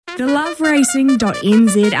The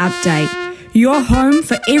LOVERACING.NZ update. Your home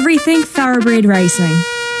for everything thoroughbred racing.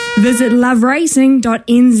 Visit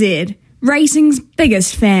LOVERACING.NZ. Racing's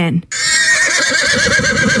biggest fan.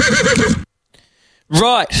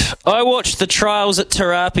 Right, I watched the trials at Te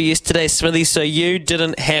Rapa yesterday, Smithy, so you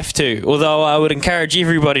didn't have to. Although I would encourage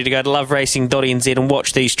everybody to go to loveracing.nz and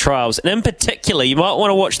watch these trials. And in particular, you might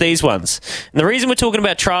want to watch these ones. And the reason we're talking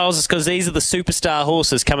about trials is because these are the superstar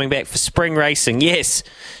horses coming back for spring racing. Yes,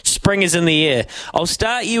 spring is in the air. I'll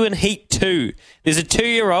start you in Heat 2. There's a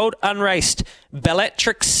 2-year-old, unraced,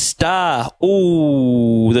 Bellatrix Star.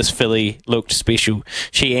 Ooh, this filly looked special.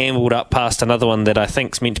 She ambled up past another one that I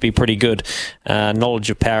think's meant to be pretty good. Knowledge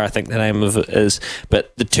of Power, I think the name of it is.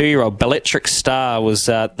 But the 2-year-old, Bellatrix Star, was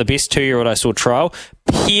the best 2-year-old I saw trial.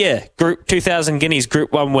 Pierre, Group 2000 Guineas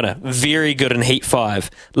Group 1 winner. Very good in Heat 5.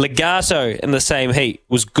 Legato in the same heat.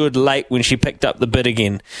 Was good late when she picked up the bid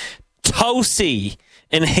again. Tulsi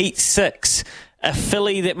in Heat 6. A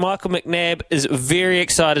filly that Michael McNabb is very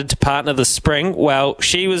excited to partner this spring. Well,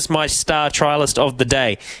 she was my star trialist of the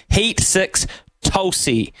day. Heat 6,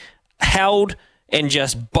 Tulsi, held and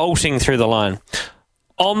just bolting through the line.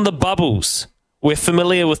 On the bubbles, we're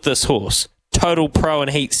familiar with this horse. Total pro in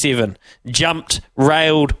Heat 7. Jumped,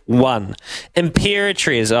 railed, won.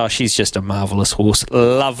 Imperatriz, she's just a marvellous horse.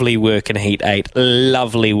 Lovely work in Heat 8.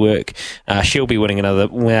 Lovely work. She'll be winning another.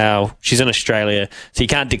 Wow, she's in Australia, so you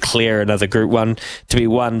can't declare another Group 1 to be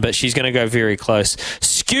won, but she's going to go very close.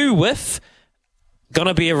 Skew Whiff, going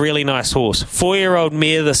to be a really nice horse. 4-year-old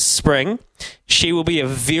mare this spring. She will be a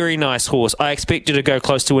very nice horse. I expect her to go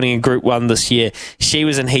close to winning a Group 1 this year. She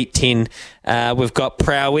was in Heat 10. We've got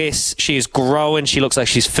Prowess. She is growing. She looks like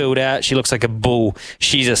she's filled out. She looks like a bull.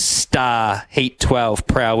 She's a star. Heat 12,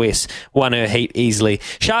 Prowess. Won her heat easily.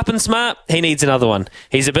 Sharp and Smart, he needs another one.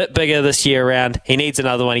 He's a bit bigger this year around. He needs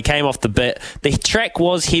another one. He came off the bit. The track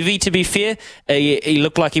was heavy, to be fair. He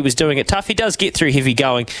looked like he was doing it tough. He does get through heavy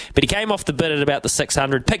going, but he came off the bit at about the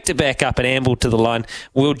 600, picked it back up and ambled to the line.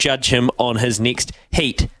 We'll judge him on his next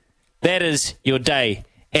heat. That is your day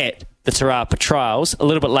at the Te Rapa trials. A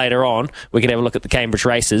little bit later on, we can have a look at the Cambridge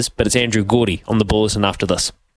races, but it's Andrew Gordy on the bulletin after this.